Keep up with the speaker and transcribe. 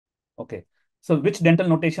Okay. So which dental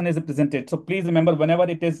notation is represented? So please remember, whenever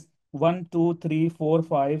it is 1, 2, 3, 4,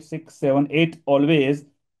 5, 6, 7, 8, always.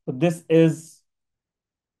 So this is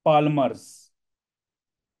Palmer's.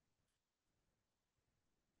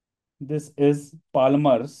 This is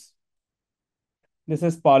Palmer's. This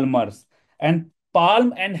is Palmer's. And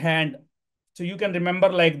palm and hand. So you can remember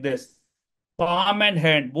like this. Palm and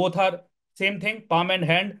hand. Both are same thing, palm and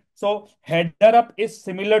hand. So header up is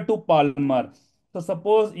similar to Palmer. So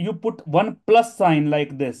suppose you put one plus sign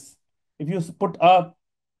like this. If you put a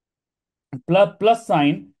plus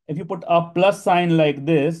sign, if you put a plus sign like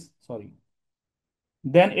this, sorry,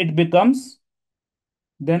 then it becomes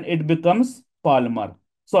Palmer.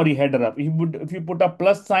 Sorry, header up. If you put a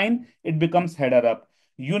plus sign, it becomes header up.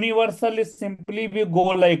 Universal is simply we go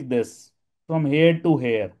like this from here to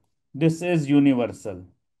here. This is universal.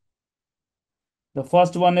 The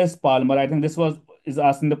first one is Palmer. I think this was is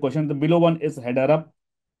asking the question. The below one is header up.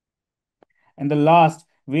 And the last,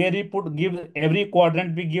 where we put give every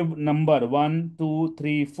quadrant, we give number 1, 2,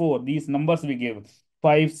 3, 4. These numbers we give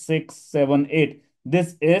 5, 6, 7, 8.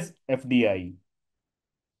 This is FDI.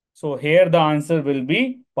 So here the answer will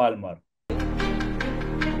be Palmer.